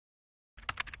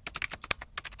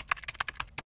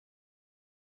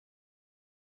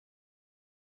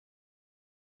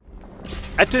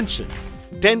Attention,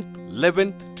 10th,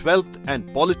 11th, 12th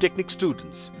and Polytechnic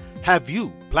students. Have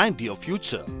you planned your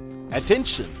future?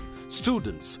 Attention,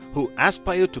 students who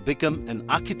aspire to become an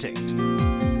architect.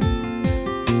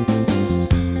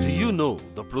 Do you know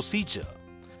the procedure?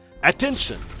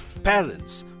 Attention,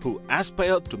 parents who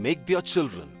aspire to make their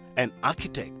children an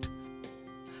architect.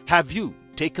 Have you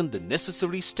taken the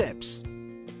necessary steps?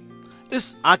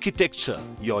 Is architecture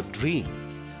your dream?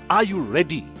 Are you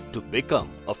ready to become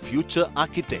a future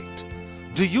architect?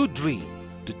 Do you dream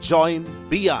to join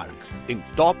B.Arch in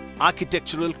top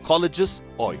architectural colleges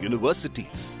or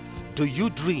universities? Do you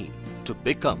dream to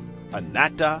become a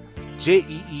NATA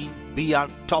JEE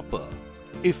B.Arch topper?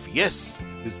 If yes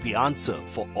is the answer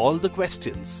for all the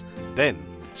questions, then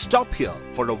stop here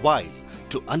for a while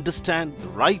to understand the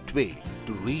right way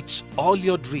to reach all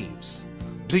your dreams.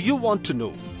 Do you want to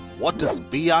know what is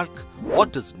B.Arch,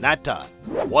 what is NATA,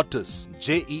 what is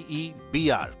JEE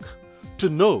B.Arch? To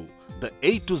know the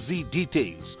A to Z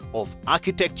details of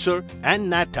architecture and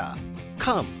NATA,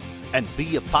 come and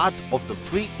be a part of the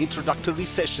free introductory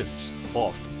sessions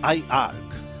of IIRC.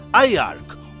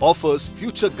 IIRC offers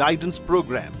future guidance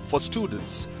program for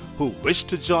students who wish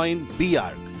to join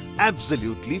B.Arch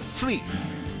absolutely free.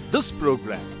 This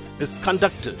program is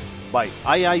conducted by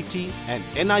IIT and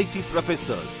NIT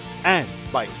professors and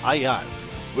by IIRC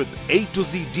with A to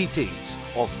Z details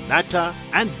of NATA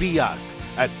and B.Arch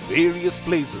at various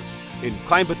places in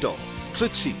Coimbatore,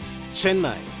 Trichy,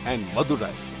 Chennai and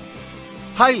Madurai.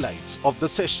 Highlights of the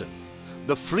session.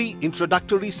 The free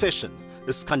introductory session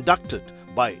is conducted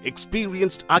by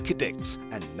experienced architects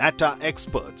and NATA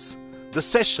experts. The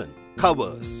session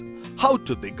covers how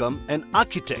to become an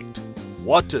architect,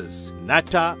 what is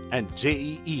NATA and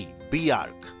JEE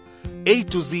B.Arch, A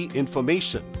to Z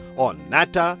information on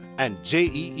NATA and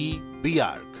JEE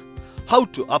B.Arch, how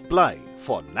to apply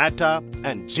for NATA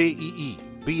and JEE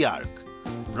B.Arch,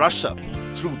 brush up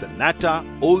through the NATA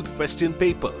old question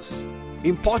papers,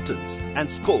 importance and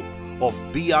scope of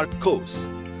B.Arch course,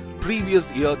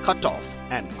 previous year cutoff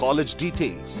and college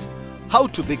details, how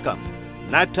to become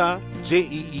NATA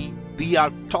JEE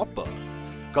B.Arch topper,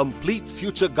 complete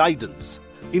future guidance,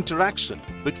 interaction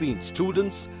between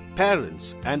students,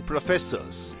 parents and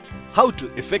professors, how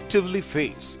to effectively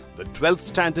face the 12th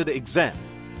standard exam.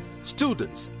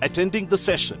 Students attending the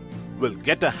session will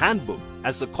get a handbook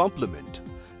as a compliment.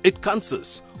 It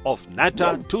consists of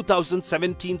NATA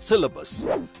 2017 syllabus,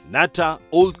 NATA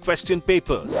old question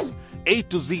papers, A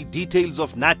to Z details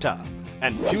of NATA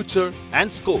and future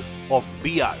and scope of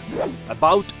B.Arch,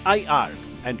 about IIRC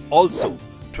and also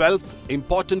 12th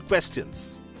important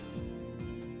questions.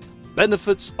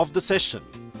 Benefits of the session.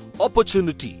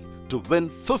 Opportunity to win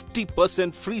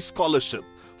 50% free scholarship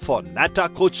for NATA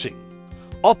coaching.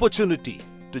 Opportunity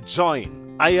to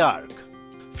join IIRC.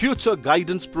 Future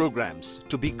guidance programs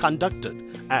to be conducted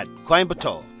at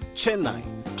Coimbatore, Chennai,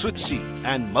 Trichy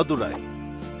and Madurai.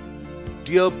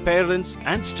 Dear parents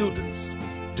and students,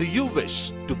 do you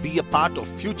wish to be a part of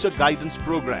future guidance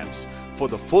programs for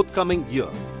the forthcoming year?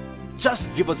 Just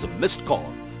give us a missed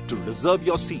call to reserve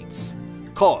your seats.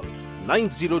 Call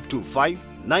 9025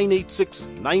 986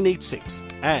 986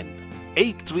 and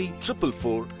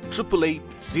 8344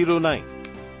 88809.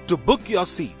 To book your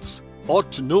seats or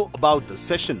to know about the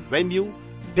session venue,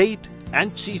 date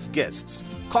and chief guests,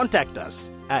 contact us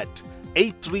at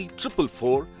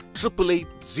 8344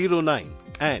 88809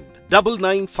 and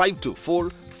 99524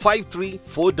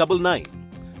 53499.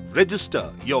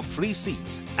 Register your free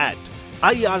seats at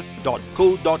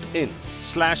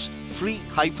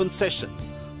ir.co.in/free-session.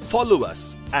 Follow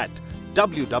us at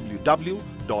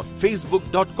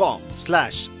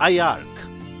www.facebook.com/IIRC.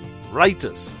 Write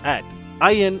us at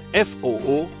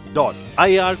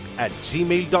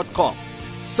infoo.iarc@gmail.com.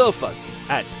 Surf us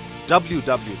at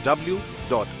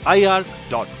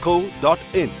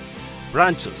www.iarc.co.in.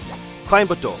 Branches: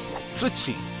 Coimbatore,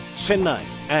 Trichy, Chennai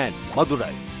and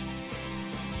Madurai.